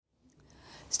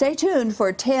Stay tuned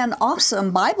for 10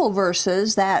 awesome Bible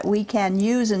verses that we can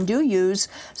use and do use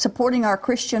supporting our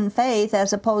Christian faith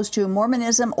as opposed to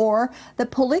Mormonism or the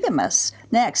polygamists.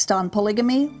 Next on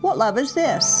Polygamy, What Love Is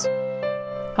This?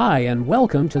 Hi, and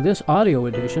welcome to this audio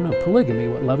edition of Polygamy,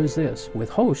 What Love Is This? With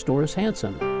host Doris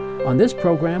Hanson. On this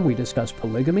program, we discuss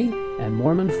polygamy and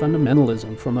Mormon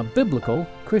fundamentalism from a biblical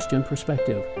Christian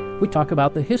perspective. We talk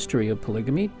about the history of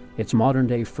polygamy, its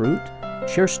modern-day fruit,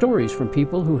 share stories from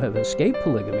people who have escaped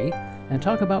polygamy, and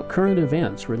talk about current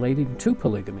events relating to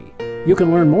polygamy. You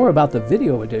can learn more about the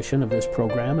video edition of this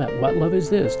program at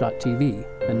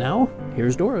whatloveisthis.tv. And now,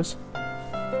 here's Doris.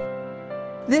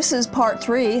 This is part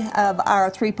 3 of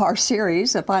our 3-part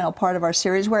series, the final part of our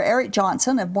series, where Eric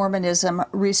Johnson of Mormonism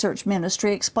Research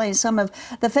Ministry explains some of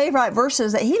the favorite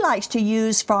verses that he likes to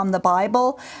use from the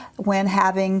Bible when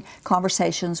having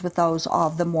conversations with those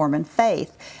of the Mormon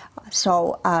faith.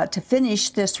 So to finish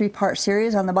this 3-part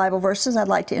series on the Bible verses, I'd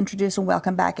like to introduce and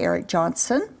welcome back Eric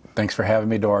Johnson. Thanks for having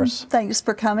me, Doris. Thanks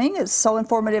for coming. It's so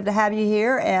informative to have you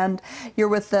here, and you're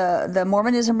with the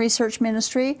Mormonism Research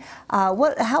Ministry.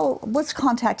 What's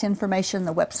contact information,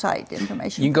 the website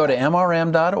information? You can go to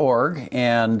mrm.org,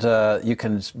 and you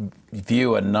can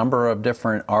view a number of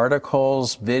different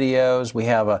articles, videos. We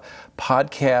have a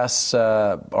podcast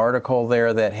article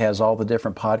there that has all the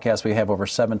different podcasts. We have over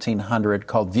 1,700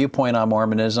 called Viewpoint on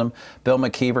Mormonism. Bill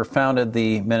McKeever founded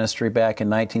the ministry back in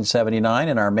 1979,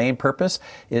 and our main purpose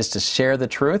is to share the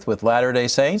truth with Latter-day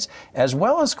Saints as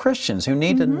well as Christians who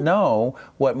need to know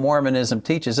what Mormonism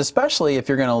teaches, especially if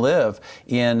you're going to live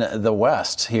in the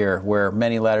West here where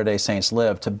many Latter-day Saints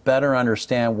live, to better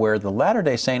understand where the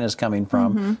Latter-day Saint is coming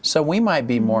from, so we might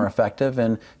be more effective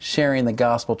in sharing the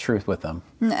gospel truth with them.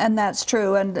 And that's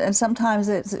true, and sometimes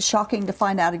it's shocking to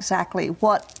find out exactly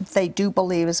what they do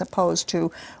believe as opposed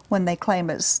to when they claim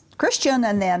it's Christian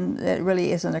and then it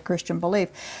really isn't a Christian belief.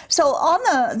 So on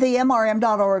the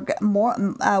mrm.org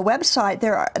website,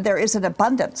 there is an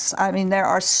abundance. I mean, there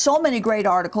are so many great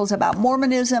articles about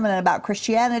Mormonism and about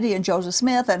Christianity and Joseph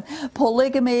Smith and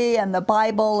polygamy and the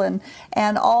Bible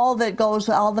and all that goes,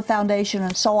 all the foundation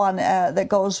and so on that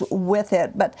goes with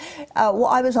it. But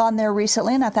I was on there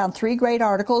recently and I found 3 great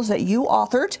articles that you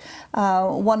authored.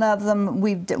 One of them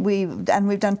we've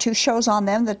done 2 shows on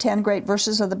them, the 10 great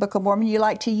verses of the Book of Mormon you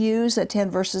like to use, the 10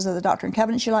 verses of the Doctrine and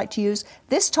Covenants you like to use.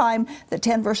 This time, the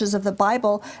 10 verses of the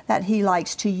Bible that he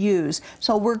likes to use.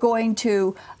 So we're going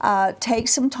to take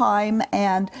some time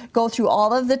and go through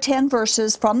all of the 10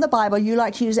 verses from the Bible you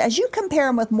like to use as you compare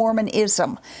them with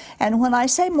Mormonism. And when I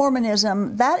say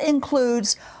Mormonism, that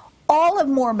includes all of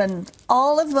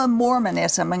the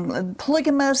Mormonism and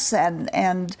polygamists and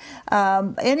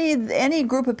any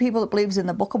group of people that believes in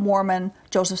the Book of Mormon,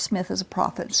 Joseph Smith as a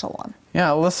prophet, and so on.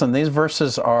 Yeah, listen, these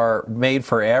verses are made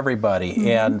for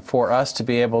everybody, and for us to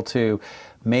be able to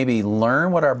maybe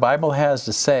learn what our Bible has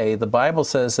to say. The Bible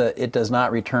says that it does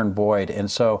not return void, and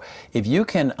so if you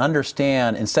can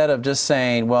understand, instead of just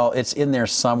saying, well, it's in there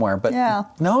somewhere, but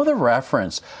know the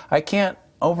reference. I can't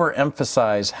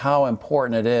overemphasize how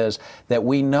important it is that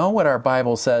we know what our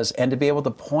Bible says and to be able to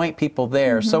point people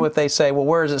there. So if they say, well,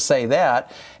 where does it say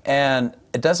that? And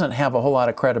it doesn't have a whole lot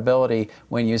of credibility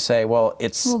when you say, well,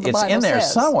 it's in there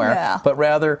somewhere, but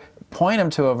rather point them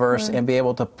to a verse and be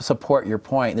able to support your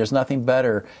point. There's nothing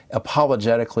better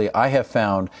apologetically, I have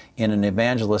found, in an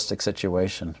evangelistic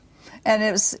situation. And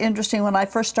it was interesting when I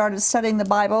first started studying the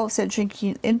Bible. It's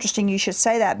interesting you should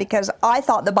say that, because I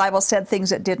thought the Bible said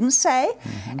things it didn't say.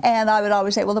 And I would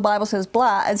always say, well, the Bible says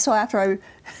blah. And so after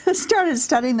I started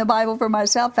studying the Bible for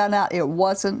myself, found out it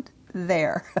wasn't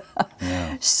there.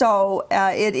 So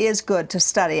it is good to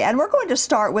study. And we're going to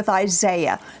start with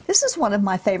Isaiah. This is one of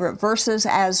my favorite verses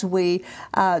as we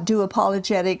do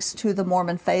apologetics to the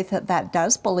Mormon faith that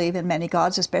does believe in many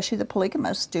gods, especially the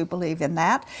polygamists do believe in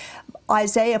that.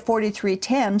 Isaiah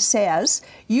 43:10 says,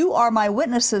 "You are my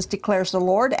witnesses, declares the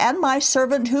Lord, and my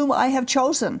servant whom I have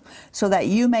chosen, so that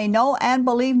you may know and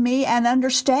believe me and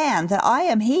understand that I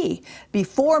am he.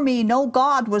 Before me no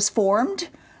God was formed,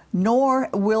 nor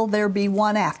will there be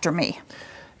one after me."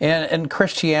 And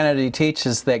Christianity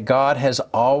teaches that God has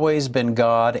always been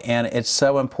God, and it's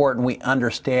so important we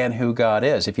understand who God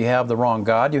is. If you have the wrong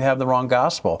God, you have the wrong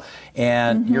gospel,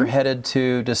 and you're headed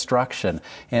to destruction.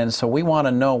 And so we want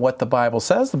to know what the Bible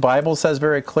says. The Bible says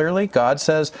very clearly, God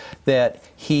says that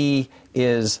He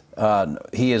has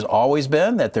always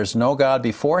been, that there's no God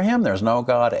before Him, there's no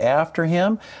God after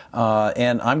Him,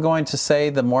 and I'm going to say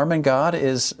the Mormon God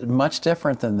is much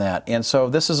different than that. And so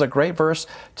this is a great verse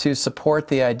to support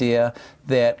the idea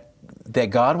that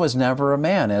God was never a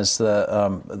man. As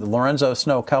the Lorenzo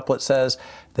Snow couplet says,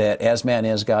 that as man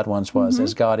is, God once was,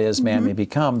 as God is, man may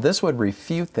become. This would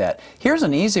refute that. Here's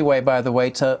an easy way, by the way,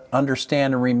 to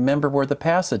understand and remember where the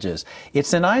passage is.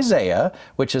 It's in Isaiah,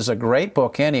 which is a great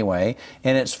book anyway,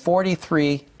 and it's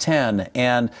 43:10.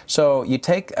 And so you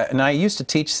take, and I used to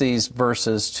teach these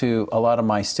verses to a lot of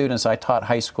my students. I taught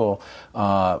high school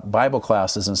Bible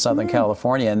classes in Southern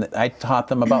California, and I taught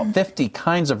them about 50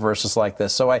 kinds of verses like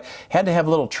this. So I had to have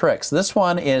little tricks. This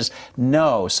one is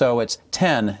no, so it's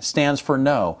 10 stands for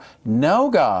no. No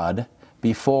God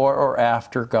before or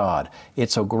after God.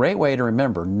 It's a great way to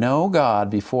remember. No God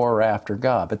before or after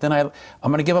God. But then I'm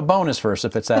going to give a bonus verse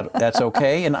if that's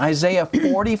okay. In Isaiah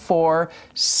 44,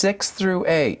 6 through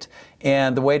 8.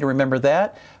 And the way to remember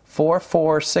that, 4,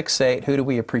 4, 6, 8, who do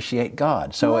we appreciate?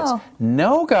 God. So it's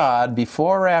no God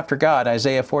before or after God,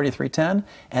 Isaiah 43:10.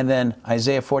 And then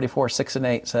Isaiah 44, 6 and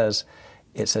 8 says,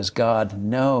 God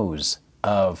knows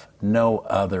of no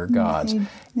other gods.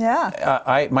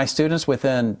 Yeah. My students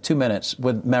within 2 minutes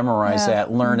would memorize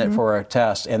that, learn it for a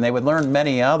test, and they would learn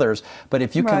many others. But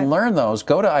if you can learn those,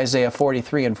 go to Isaiah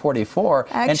 43 and 44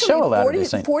 and show a lot of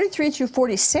these things. 43 through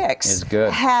 46 is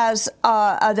good. Has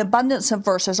an abundance of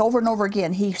verses over and over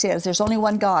again. He says, there's only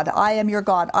one God. I am your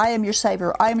God. I am your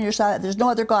Savior. I am your Son. There's no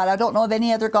other God. I don't know of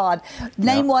any other God.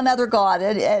 Name one other God.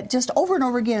 Just over and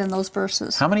over again in those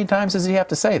verses. How many times does he have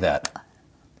to say that?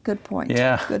 Good point.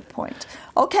 Yeah. Good point.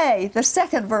 Okay, the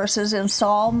second verse is in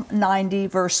Psalm 90,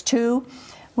 verse 2,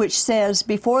 which says,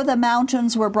 before the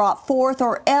mountains were brought forth,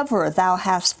 or ever thou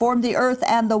hast formed the earth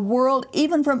and the world,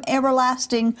 even from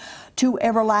everlasting to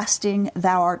everlasting,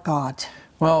 thou art God.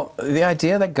 Well, the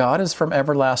idea that God is from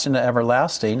everlasting to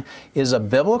everlasting is a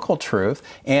biblical truth.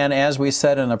 And as we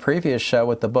said in a previous show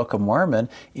with the Book of Mormon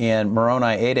in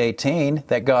Moroni 8:18,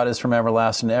 that God is from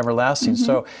everlasting to everlasting.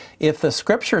 So if the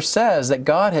Scripture says that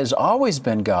God has always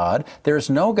been God, there's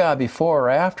no God before or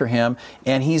after him,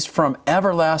 and he's from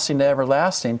everlasting to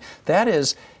everlasting, that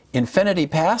is infinity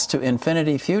past to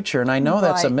infinity future. And I know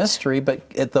that's a mystery, but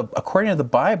according to the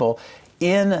Bible,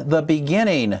 in the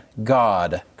beginning,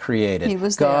 God created. He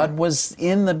was God there. was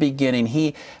in the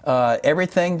beginning.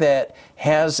 Everything that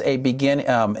has a beginning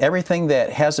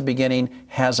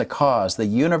has a cause. The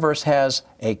universe has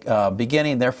a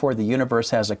beginning, therefore the universe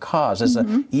has a cause. It's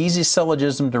an easy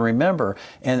syllogism to remember.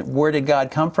 And where did God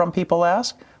come from, people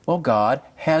ask? Well, God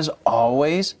has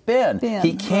always been.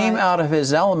 He came out of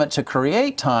his element to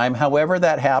create time. However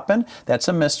that happened, that's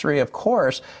a mystery, of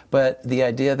course, but the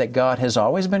idea that God has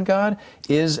always been God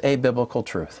is a biblical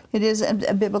truth. It is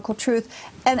a biblical truth.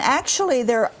 And actually,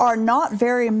 there are not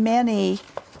very many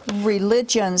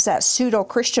religions, that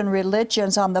pseudo-Christian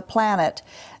religions on the planet,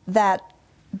 that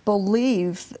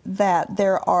believe that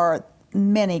there are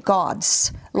many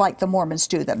gods, like the Mormons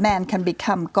do, that man can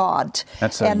become God.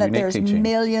 That's a and that unique there's teaching.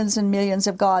 Millions and millions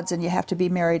of gods, and you have to be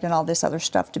married and all this other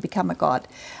stuff to become a god.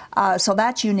 So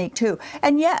that's unique too.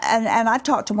 And I've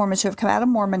talked to Mormons who have come out of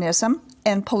Mormonism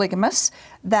and polygamists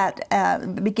that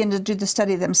begin to do the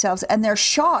study themselves, and they're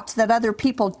shocked that other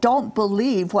people don't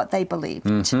believe what they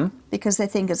believed because they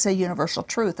think it's a universal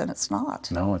truth, and it's not.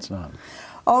 No, it's not.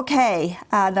 Okay,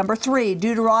 number 3,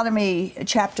 Deuteronomy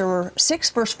chapter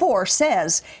 6, verse 4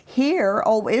 says, hear,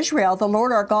 O Israel, the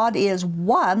Lord our God is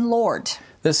one Lord.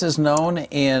 This is known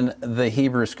in the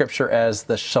Hebrew Scripture as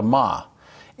the Shema.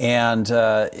 And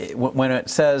when it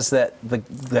says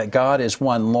that God is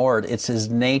one Lord, it's his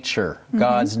nature.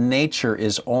 God's nature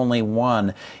is only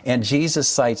one. And Jesus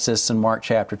cites this in Mark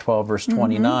chapter 12, verse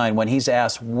 29, when he's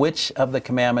asked which of the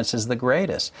commandments is the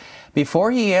greatest.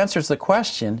 Before he answers the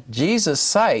question, Jesus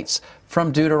cites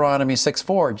from Deuteronomy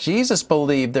 6:4. Jesus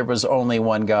believed there was only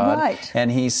one God. Right. And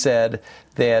he said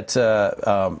that,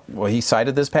 he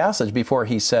cited this passage before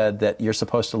he said that you're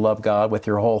supposed to love God with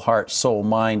your whole heart, soul,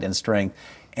 mind, and strength,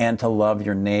 and to love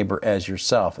your neighbor as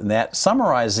yourself. And that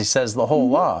summarizes, he says, the whole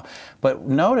law. But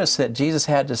notice that Jesus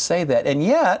had to say that. And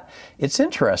yet, it's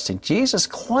interesting. Jesus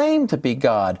claimed to be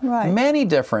God many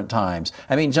different times.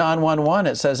 I mean, John 1:1,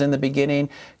 it says, in the beginning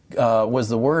was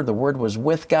the Word was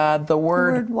with God, the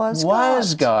Word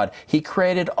was God. He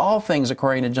created all things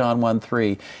according to John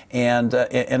 1:3.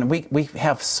 And we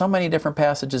have so many different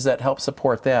passages that help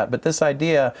support that. But this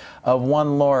idea of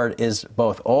one Lord is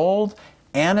both Old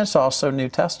and it's also New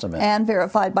Testament. And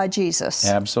verified by Jesus.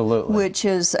 Absolutely. Which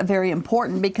is very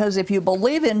important, because if you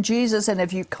believe in Jesus and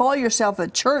if you call yourself a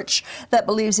church that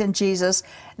believes in Jesus,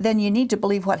 then you need to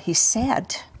believe what he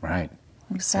said. Right.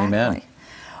 Exactly. Amen.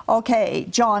 Okay,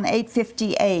 John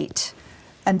 8:58.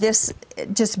 And this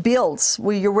just builds.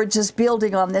 We're just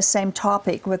building on this same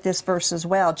topic with this verse as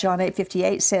well. John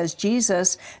 8:58 says,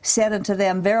 Jesus said unto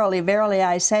them, verily, verily,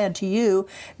 I say unto you,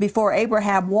 before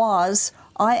Abraham was,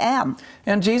 I am.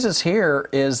 And Jesus here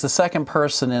is the second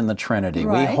person in the Trinity.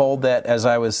 Right. We hold that, as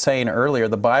I was saying earlier,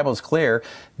 the Bible is clear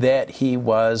that he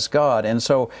was God. And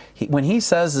so when he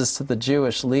says this to the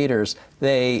Jewish leaders,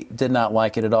 they did not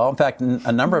like it at all. In fact,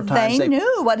 a number of times they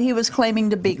knew what he was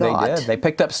claiming to be God. They did. They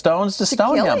picked up stones to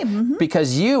stone kill him. him.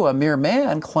 Because you, a mere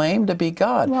man, claim to be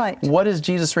God. Right. What is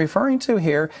Jesus referring to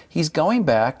here? He's going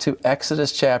back to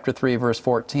Exodus chapter 3, verse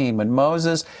 14. When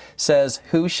Moses says,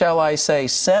 "Who shall I say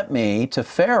sent me to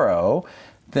Pharaoh?"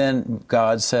 Then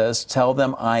God says, "Tell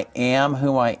them I am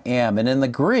who I am." And in the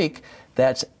Greek,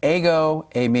 that's ego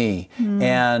eimi.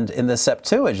 And in the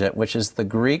Septuagint, which is the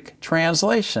Greek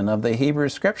translation of the Hebrew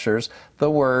Scriptures,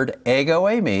 the word ego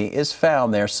eimi is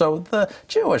found there. So the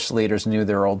Jewish leaders knew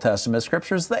their Old Testament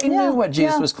Scriptures. They knew what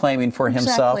Jesus was claiming for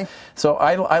himself. Exactly. So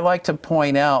I like to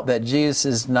point out that Jesus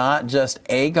is not just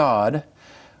a God,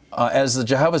 as the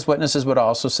Jehovah's Witnesses would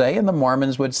also say, and the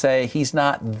Mormons would say, he's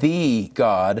not the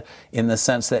God in the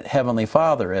sense that Heavenly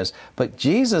Father is. But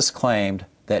Jesus claimed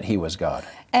that he was God.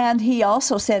 And he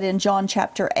also said in John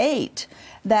chapter 8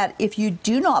 that if you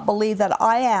do not believe that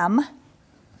I am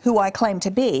who I claim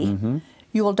to be,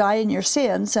 you will die in your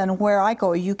sins, and where I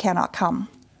go, you cannot come.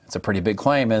 It's a pretty big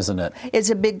claim, isn't it? It's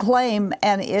a big claim,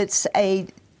 and it's a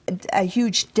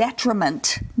huge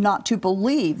detriment not to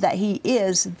believe that he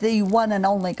is the one and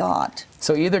only God.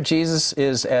 So either Jesus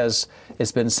is, as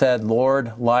it's been said,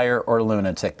 Lord, liar, or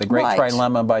lunatic. The great Right.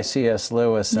 trilemma by C.S.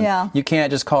 Lewis. And Yeah. you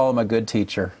can't just call him a good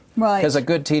teacher. Right. Because a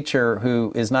good teacher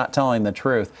who is not telling the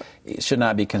truth should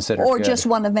not be considered Or good. just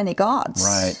one of many gods.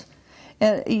 Right.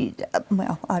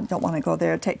 Well, I don't want to go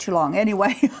there. It'd take too long.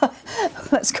 Anyway,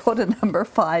 let's go to number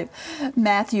 5,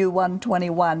 Matthew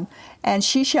 1:21. And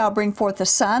she shall bring forth a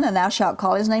son, and thou shalt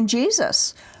call his name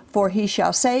Jesus, for he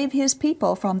shall save his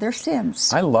people from their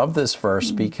sins. I love this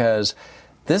verse because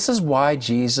this is why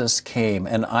Jesus came.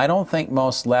 And I don't think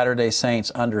most Latter-day Saints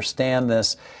understand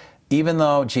this. Even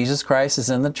though Jesus Christ is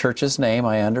in the church's name,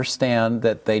 I understand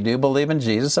that they do believe in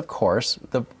Jesus, of course.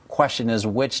 The question is,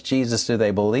 which Jesus do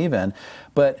they believe in?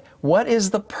 But what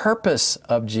is the purpose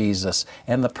of Jesus?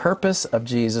 And the purpose of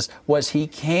Jesus was he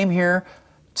came here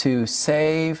to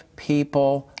save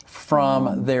people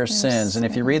from their sins. And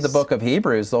if you read the book of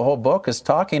Hebrews, the whole book is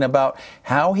talking about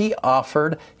how he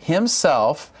offered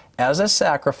himself as a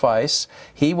sacrifice.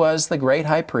 He was the great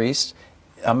high priest,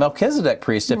 a Melchizedek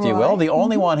priest, if you will, the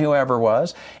only one who ever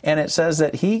was. And it says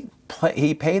that he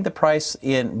paid the price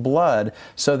in blood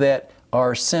so that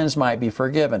our sins might be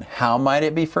forgiven. How might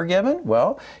it be forgiven?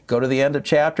 Well, go to the end of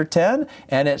chapter 10,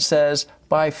 and it says,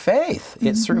 by faith.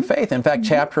 It's through faith. In fact,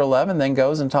 chapter 11 then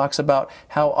goes and talks about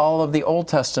how all of the Old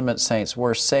Testament saints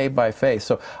were saved by faith.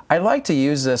 So I like to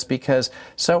use this because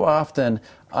so often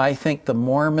I think the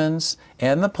Mormons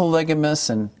and the polygamists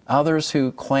and others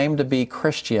who claim to be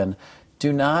Christian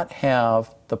do not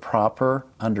have the proper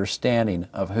understanding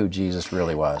of who Jesus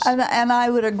really was. And I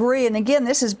would agree. And again,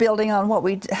 this is building on what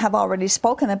we have already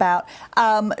spoken about.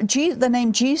 The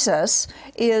name Jesus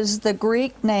is the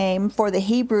Greek name for the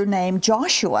Hebrew name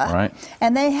Joshua. Right.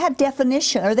 And they had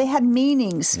definition, or they had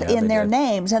meanings in their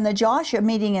names. And the Joshua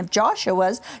meaning of Joshua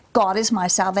was, God is my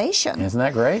salvation. Isn't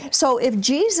that great? So if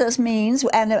Jesus means,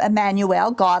 and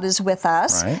Emmanuel, God is with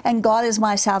us, and God is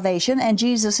my salvation, and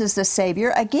Jesus is the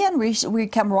Savior, again, we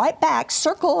come right back,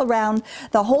 circle around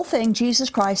the whole thing.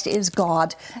 Jesus Christ is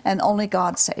God, and only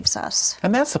God saves us.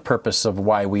 And that's the purpose of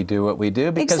why we do what we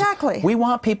do, because Exactly. we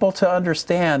want people to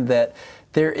understand that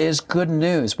there is good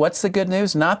news. What's the good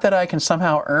news? Not that I can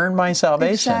somehow earn my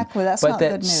salvation, Exactly, that's but not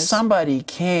that good news. somebody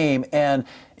came and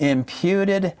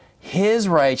imputed his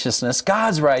righteousness,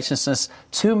 God's righteousness,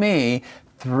 to me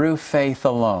through faith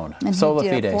alone. And Sola he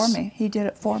did it fides. for me. He did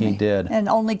it for me. He did. And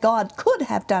only God could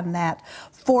have done that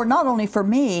for not only for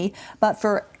me, but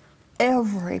for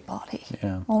everybody.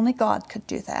 Yeah. Only God could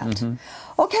do that.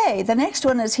 Okay, the next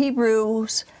one is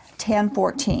Hebrews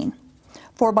 10:14.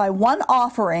 For by one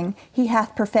offering he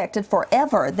hath perfected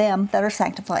forever them that are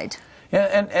sanctified.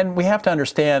 And we have to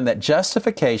understand that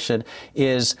justification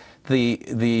is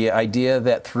the idea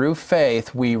that through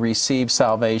faith we receive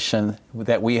salvation,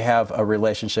 that we have a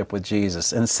relationship with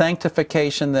Jesus. And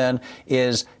sanctification then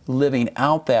is living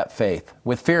out that faith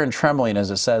with fear and trembling, as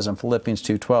it says in Philippians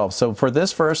 2:12. So for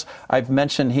this verse, I've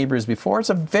mentioned Hebrews before.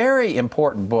 It's a very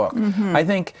important book. I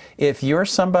think if you're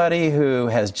somebody who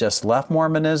has just left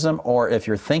Mormonism, or if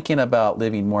you're thinking about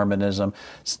leaving Mormonism,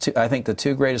 I think the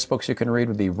two greatest books you can read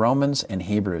would be Romans and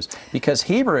Hebrews, because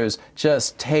Hebrews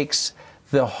just takes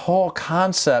the whole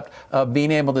concept of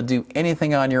being able to do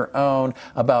anything on your own,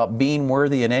 about being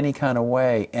worthy in any kind of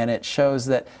way, and it shows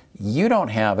that you don't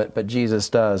have it, but Jesus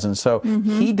does. And so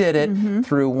he did it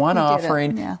through one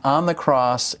offering on the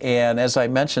cross. And as I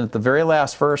mentioned, the very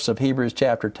last verse of Hebrews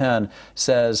chapter 10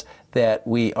 says that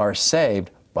we are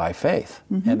saved by faith.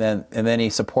 And then he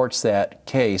supports that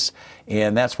case.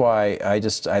 And that's why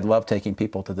I love taking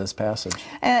people to this passage.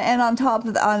 And on top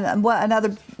of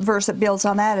another verse that builds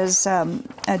on that is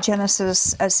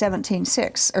Genesis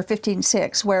 17:6 or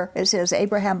 15:6, where it says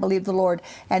Abraham believed the Lord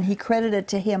and he credited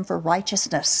to him for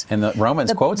righteousness. And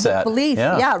Romans quotes that. Belief,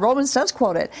 Romans does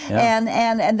quote it.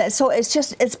 So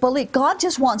it's belief. God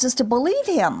just wants us to believe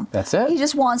him. That's it. He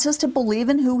just wants us to believe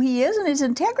in who he is and his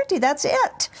integrity. That's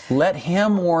it. Let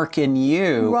him work in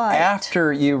you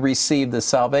after you receive the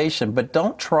salvation. But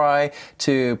don't try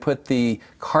to put the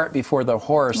cart before the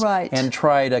horse and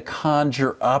try to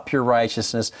conjure up your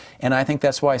righteousness. And I think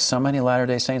that's why so many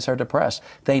Latter-day Saints are depressed.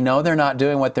 They know they're not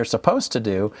doing what they're supposed to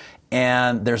do,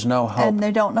 and there's no hope. And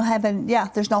they don't know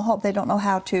there's no hope. They don't know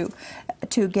how to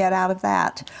get out of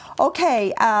that.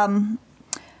 Okay,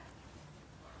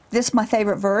 this is my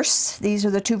favorite verse. These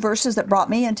are the two verses that brought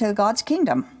me into God's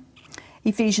kingdom.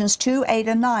 Ephesians 2:8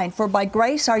 and 9. For by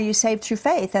grace are you saved through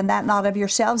faith, and that not of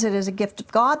yourselves, it is a gift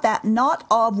of God, that not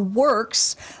of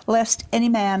works, lest any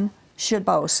man should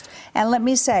boast. And let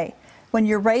me say, when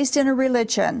you're raised in a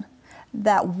religion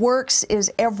that works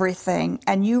is everything,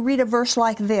 and you read a verse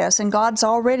like this, and God's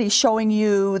already showing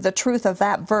you the truth of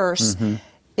that verse,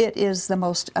 it is the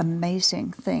most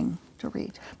amazing thing to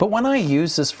read. But when I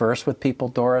use this verse with people,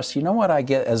 Doris, you know what I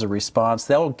get as a response?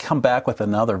 They'll come back with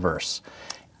another verse.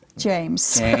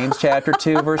 James chapter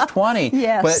 2 verse 20.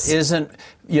 Yes. But isn't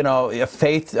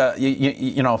faith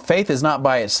faith is not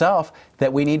by itself,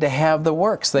 that we need to have the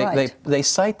works. They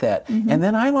cite that. And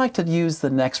then I like to use the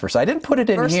next verse. I didn't put it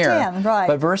in verse here. 10,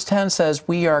 but verse 10 says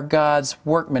we are God's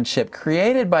workmanship,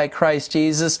 created by Christ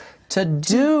Jesus to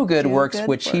do good works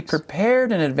which he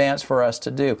prepared in advance for us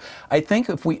to do. I think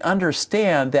if we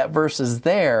understand that verse is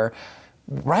there,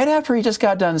 right after he just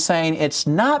got done saying it's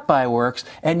not by works,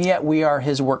 and yet we are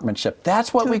his workmanship.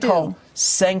 That's what we call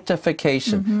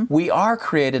sanctification. We are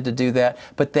created to do that,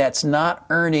 but that's not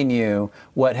earning you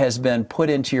what has been put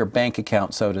into your bank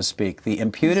account, so to speak. The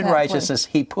imputed righteousness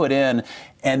he put in,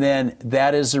 and then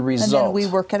that is the result. And then we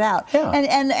work it out. Yeah.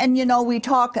 And we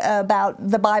talk about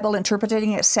the Bible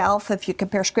interpreting itself if you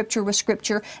compare Scripture with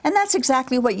Scripture, and that's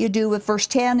exactly what you do with verse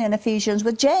 10 in Ephesians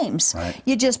with James.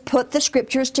 You just put the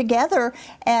Scriptures together,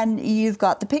 and you've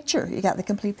got the picture. You got the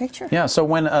complete picture. Yeah, so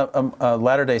when a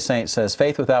Latter-day Saint says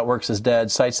faith without works is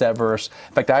dead, cites that verse.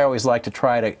 In fact, I always like to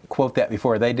try to quote that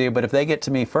before they do, but if they get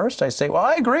to me first, I say, well,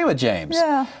 I agree with James.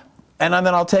 Yeah. And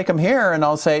then I'll take them here and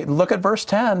I'll say, look at verse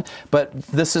 10, but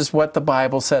this is what the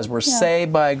Bible says. We're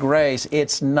saved by grace.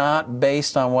 It's not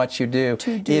based on what you do.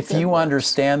 If you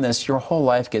understand this, your whole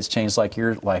life gets changed like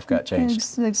your life got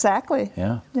changed. Exactly.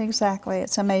 Yeah. Exactly.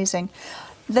 It's amazing.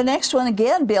 The next one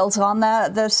again builds on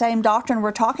the same doctrine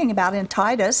we're talking about in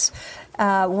Titus,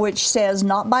 which says,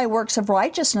 not by works of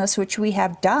righteousness which we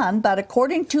have done, but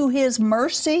according to his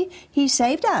mercy he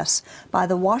saved us by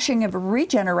the washing of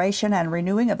regeneration and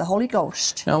renewing of the Holy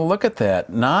Ghost. Now look at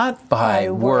that. Not by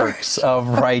works of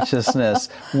righteousness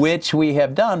which we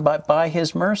have done, but by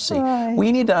his mercy.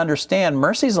 We need to understand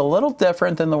mercy is a little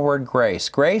different than the word grace.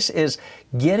 Grace is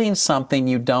getting something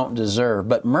you don't deserve,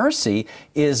 but mercy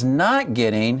is not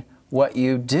getting what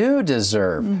you do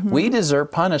deserve. We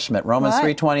deserve punishment. Romans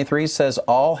 3:23 says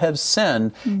all have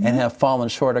sinned and have fallen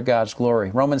short of God's glory.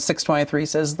 Romans 6:23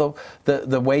 says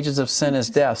the wages of sin is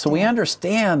death. So we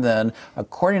understand then,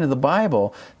 according to the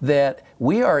Bible, that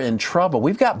we are in trouble.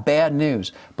 We've got bad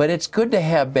news, but it's good to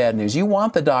have bad news. You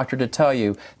want the doctor to tell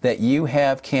you that you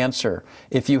have cancer.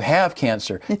 If you have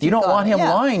cancer, you don't want him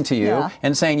lying to you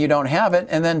and saying you don't have it,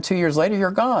 and then 2 years later you're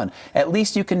gone. At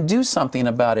least you can do something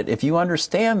about it. If you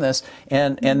understand this,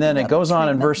 and then it goes on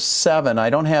in verse 7. I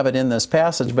don't have it in this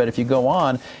passage, but if you go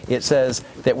on, it says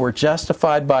that we're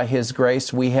justified by his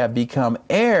grace. We have become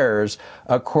heirs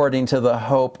according to the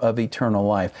hope of eternal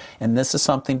life. And this is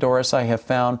something, Doris, I have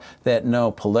found that no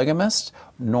polygamist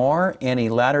nor any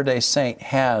Latter-day Saint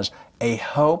has a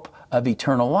hope of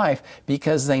eternal life,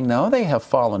 because they know they have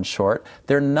fallen short.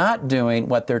 They're not doing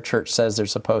what their church says they're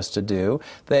supposed to do.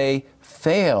 They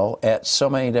fail at so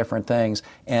many different things,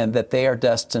 and that they are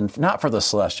destined not for the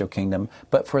celestial kingdom,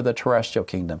 but for the terrestrial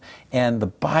kingdom. And the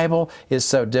Bible is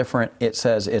so different. It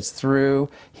says it's through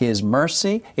his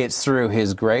mercy, it's through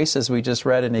his grace, as we just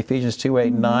read in Ephesians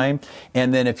 2:8 and 9.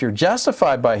 And then if you're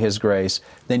justified by his grace,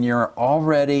 then you're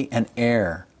already an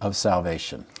heir of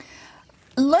salvation.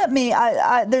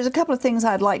 There's a couple of things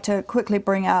I'd like to quickly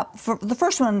bring up. The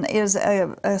first one is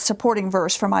a supporting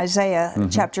verse from Isaiah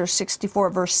chapter 64,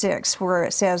 verse 6, where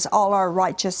it says, all our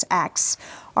righteous acts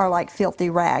are like filthy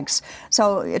rags.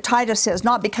 So Titus says,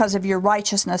 not because of your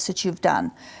righteousness that you've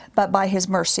done, but by his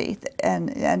mercy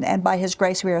and by his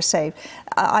grace we are saved.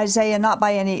 Isaiah, not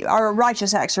by any, our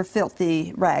righteous acts are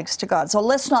filthy rags to God. So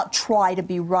let's not try to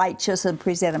be righteous and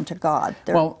present them to God.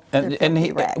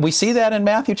 We see that in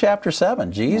Matthew chapter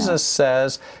 7. Jesus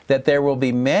says that there will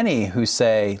be many who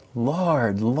say,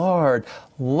 Lord, Lord,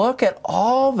 look at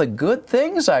all the good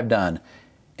things I've done.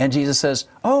 And Jesus says,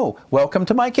 oh, welcome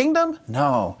to my kingdom?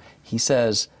 No. He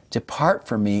says, depart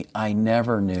from me, I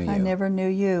never knew you. I never knew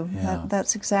you. Yeah.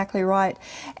 That's exactly right.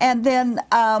 And then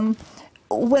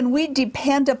when we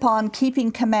depend upon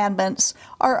keeping commandments,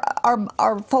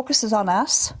 our focus is on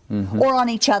us or on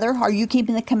each other. Are you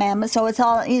keeping the commandments? So it's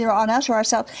all either on us or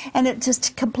ourselves. And it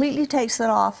just completely takes it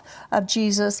off of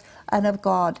Jesus and of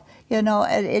God. You know,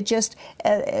 it's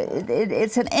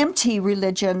an empty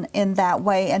religion in that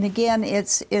way. And again,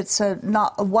 it's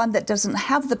not one that doesn't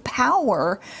have the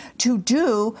power to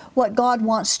do what God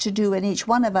wants to do in each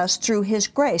one of us through His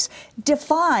grace.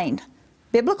 Define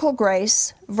biblical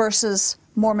grace versus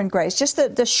Mormon grace, just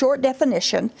the short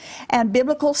definition, and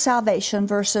biblical salvation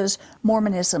versus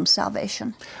Mormonism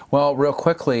salvation. Well, real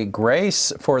quickly,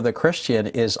 grace for the Christian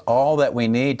is all that we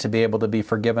need to be able to be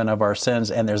forgiven of our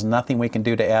sins, and there's nothing we can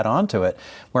do to add on to it.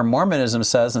 Where Mormonism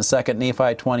says in 2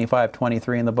 Nephi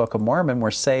 25:23 in the Book of Mormon,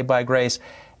 we're saved by grace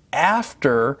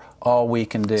after all we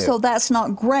can do. So that's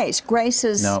not grace. Grace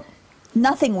is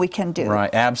nothing we can do.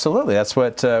 Right, absolutely. That's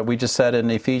what we just said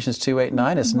in Ephesians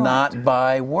 2:8-9. It's not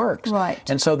by works. Right.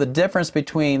 And so the difference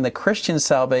between the Christian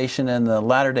salvation and the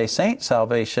Latter-day Saint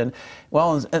salvation,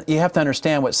 well, you have to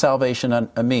understand what salvation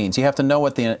means. You have to know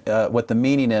what the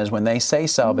meaning is when they say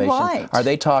salvation. Right. Are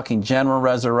they talking general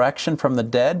resurrection from the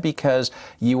dead because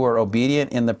you were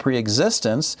obedient in the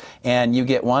pre-existence and you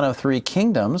get one of three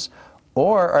kingdoms?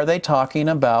 Or are they talking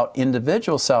about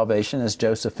individual salvation, as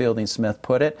Joseph Fielding Smith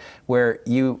put it, where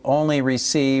you only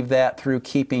receive that through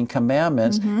keeping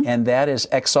commandments, and that is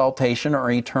exaltation or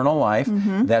eternal life.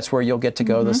 That's where you'll get to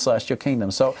go to the celestial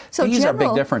kingdom. So these are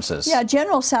big differences. Yeah,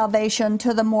 general salvation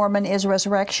to the Mormon is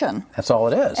resurrection. That's all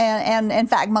it is. And in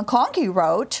fact, McConkie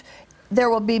wrote, there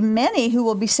will be many who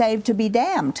will be saved to be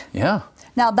damned. Yeah.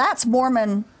 Now that's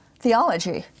Mormon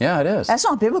theology. Yeah, it is. That's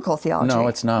not biblical theology. No,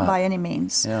 it's not. By any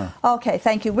means. Yeah. Okay,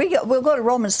 thank you. We'll go to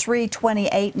Romans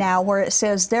 3:28 now, where it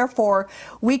says, therefore,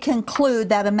 we conclude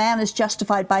that a man is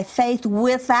justified by faith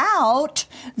without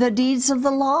the deeds of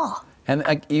the law.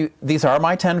 And these are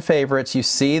my 10 favorites. You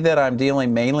see that I'm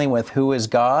dealing mainly with who is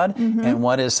God and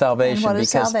what is salvation. And what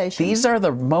is because salvation. These are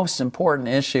the most important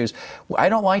issues. I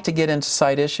don't like to get into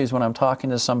side issues when I'm talking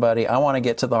to somebody. I want to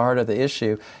get to the heart of the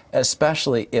issue,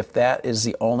 especially if that is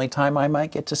the only time I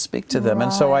might get to speak to them. Right.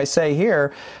 And so I say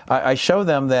here, I show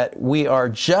them that we are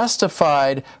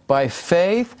justified by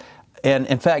faith. And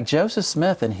in fact, Joseph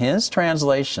Smith, in his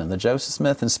translation, the Joseph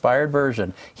Smith inspired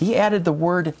version, he added the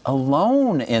word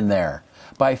alone in there.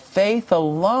 By faith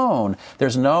alone.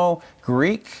 There's no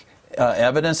Greek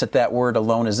evidence that word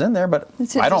alone is in there, but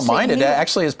I don't mind it. It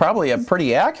actually is probably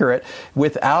pretty accurate.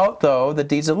 Without, though, the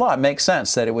deeds of the law. It makes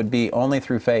sense that it would be only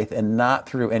through faith and not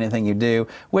through anything you do,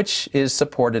 which is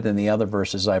supported in the other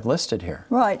verses I've listed here.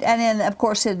 Right, and then, of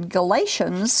course, in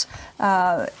Galatians,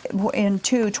 in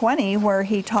 2:20, where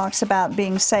he talks about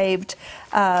being saved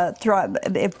through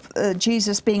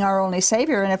Jesus being our only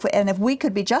Savior, and if we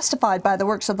could be justified by the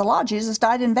works of the law, Jesus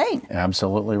died in vain.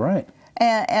 Absolutely right.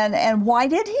 And why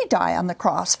did he die on the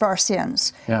cross for our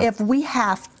sins if we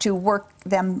have to work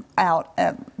them out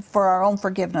for our own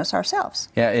forgiveness ourselves?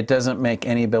 Yeah, it doesn't make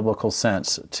any biblical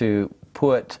sense to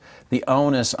put the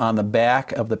onus on the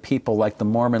back of the people, like the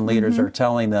Mormon leaders are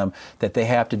telling them that they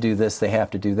have to do this, they have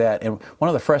to do that. And one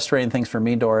of the frustrating things for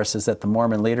me, Doris, is that the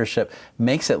Mormon leadership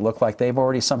makes it look like they've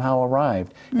already somehow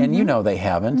arrived. And you know they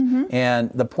haven't.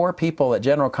 And the poor people at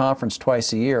General Conference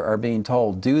twice a year are being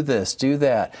told, do this, do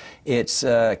that. It's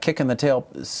kick in the tail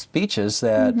speeches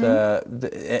that,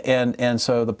 and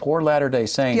so the poor Latter-day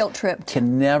Saints guilt tripped.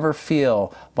 Can never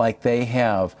feel like they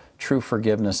have true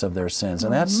forgiveness of their sins.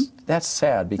 And that's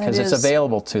sad because it's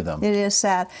available to them. It is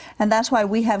sad. And that's why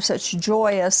we have such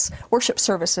joyous worship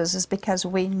services, is because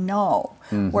we know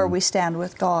where we stand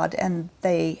with God, and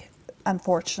they,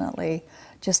 unfortunately,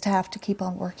 just have to keep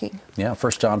on working. Yeah,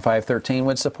 1 John 5:13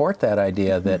 would support that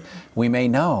idea that we may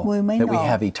know that we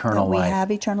have eternal life. We have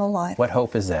eternal life. What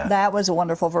hope is that? That was a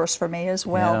wonderful verse for me as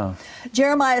well.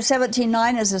 Jeremiah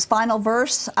 17:9 is his final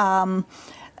verse.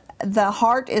 the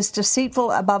heart is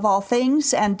deceitful above all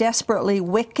things and desperately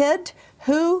wicked.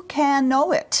 Who can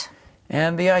know it?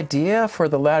 And the idea for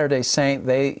the Latter-day Saint,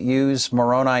 they use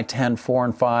Moroni 10:4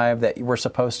 and 5, that we're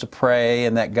supposed to pray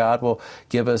and that God will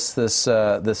give us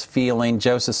this feeling.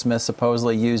 Joseph Smith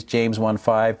supposedly used James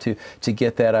 1:5 to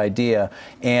get that idea.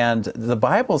 And the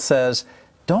Bible says,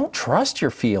 don't trust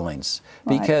your feelings.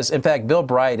 Because, in fact, Bill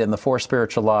Bright in the Four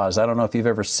Spiritual Laws, I don't know if you've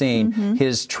ever seen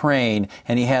his train,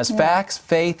 and he has facts,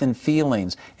 faith, and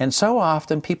feelings. And so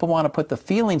often people want to put the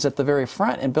feelings at the very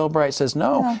front, and Bill Bright says,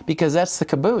 no, because that's the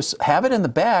caboose. Have it in the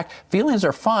back. Feelings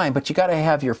are fine, but you got to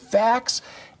have your facts,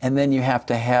 and then you have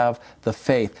to have the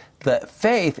faith. The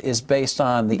faith is based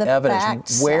on the evidence.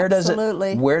 Facts, where does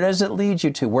absolutely. where does it lead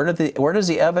you to? Where does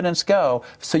the evidence go?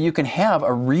 So you can have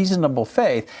a reasonable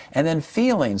faith, and then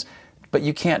feelings. But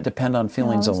you can't depend on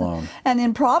feelings alone. And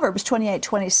in Proverbs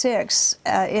 28:26,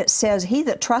 it says, "He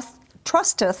that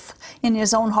trusteth in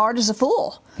his own heart is a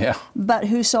fool. Yeah. But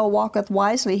whoso walketh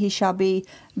wisely, he shall be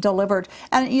delivered."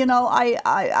 And you know,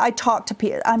 I talk to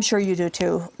people, I'm sure you do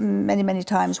too, many, many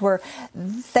times, where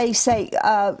they say,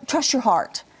 trust your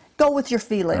heart. Go with your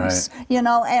feelings, right. you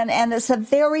know, and it's the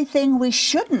very thing we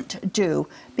shouldn't do,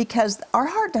 because our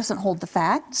heart doesn't hold the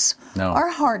facts. No. Our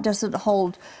heart doesn't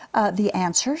hold the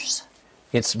answers.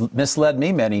 It's misled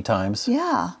me many times.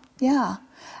 Yeah.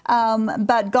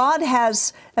 But God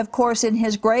has, of course, in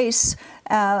His grace,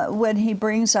 when He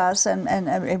brings us,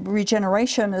 and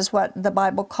regeneration is what the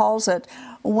Bible calls it,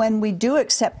 when we do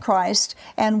accept Christ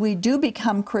and we do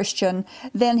become Christian,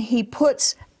 then He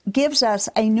gives us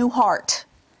a new heart.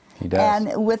 He does.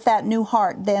 And with that new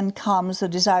heart then comes the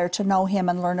desire to know Him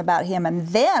and learn about Him. And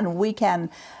then we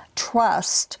can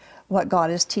trust what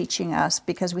God is teaching us,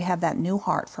 because we have that new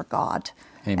heart for God.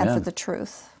 Amen. And for the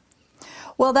truth.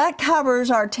 Well, that covers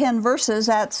our 10 verses.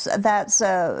 That's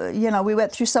we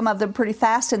went through some of them pretty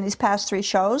fast in these past 3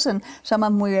 shows, and some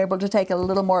of them we were able to take a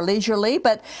little more leisurely.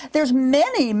 But there's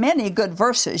many, many good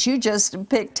verses. You just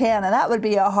picked 10, and that would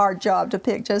be a hard job to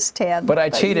pick just 10. But I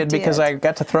cheated because I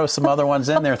got to throw some other ones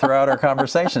in there throughout our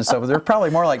conversation. So there's probably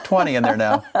more like 20 in there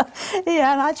now.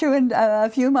 Yeah, and I threw in a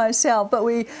few myself. But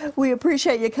we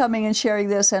appreciate you coming and sharing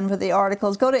this. And for the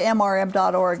articles, go to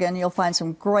mrm.org, and you'll find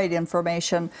some great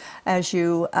information as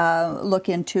you look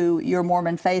into your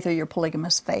Mormon faith or your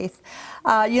polygamous faith.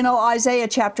 Isaiah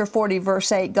chapter 40,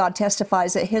 verse 8, God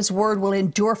testifies that His word will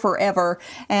endure forever.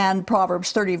 And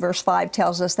Proverbs 30, verse 5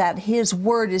 tells us that His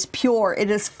word is pure, it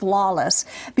is flawless.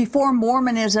 Before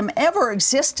Mormonism ever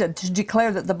existed to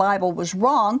declare that the Bible was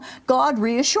wrong, God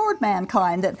reassured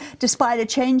mankind that despite a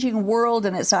changing world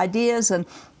and its ideas and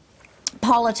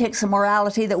politics and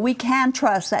morality, that we can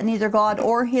trust that neither God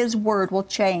or His word will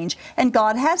change. And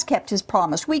God has kept His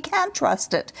promise. We can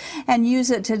trust it and use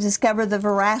it to discover the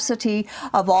veracity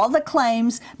of all the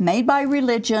claims made by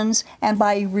religions and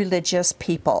by religious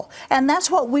people. And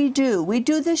that's what we do. We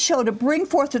do this show to bring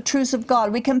forth the truths of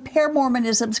God. We compare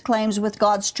Mormonism's claims with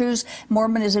God's truths.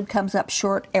 Mormonism comes up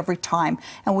short every time.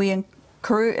 And we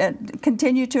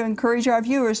continue to encourage our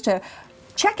viewers to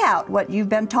check out what you've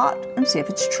been taught and see if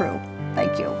it's true.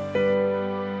 Thank you.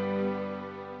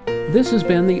 This has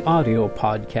been the audio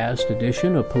podcast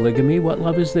edition of Polygamy, What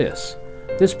Love Is This?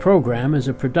 This program is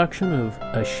a production of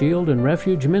A Shield and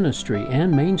Refuge Ministry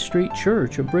and Main Street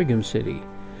Church of Brigham City.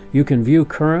 You can view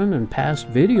current and past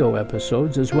video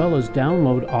episodes as well as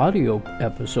download audio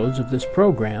episodes of this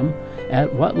program at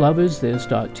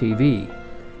whatloveisthis.tv.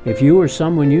 If you or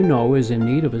someone you know is in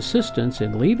need of assistance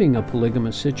in leaving a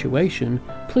polygamous situation,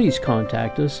 please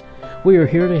contact us. We are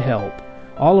here to help.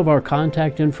 All of our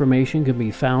contact information can be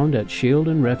found at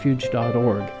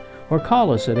shieldandrefuge.org or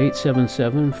call us at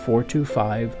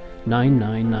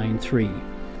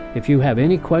 877-425-9993. If you have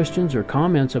any questions or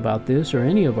comments about this or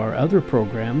any of our other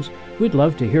programs, we'd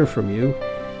love to hear from you.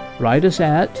 Write us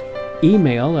at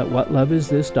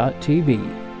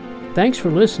email@whatloveisthis.tv. Thanks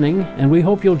for listening, and we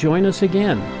hope you'll join us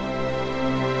again.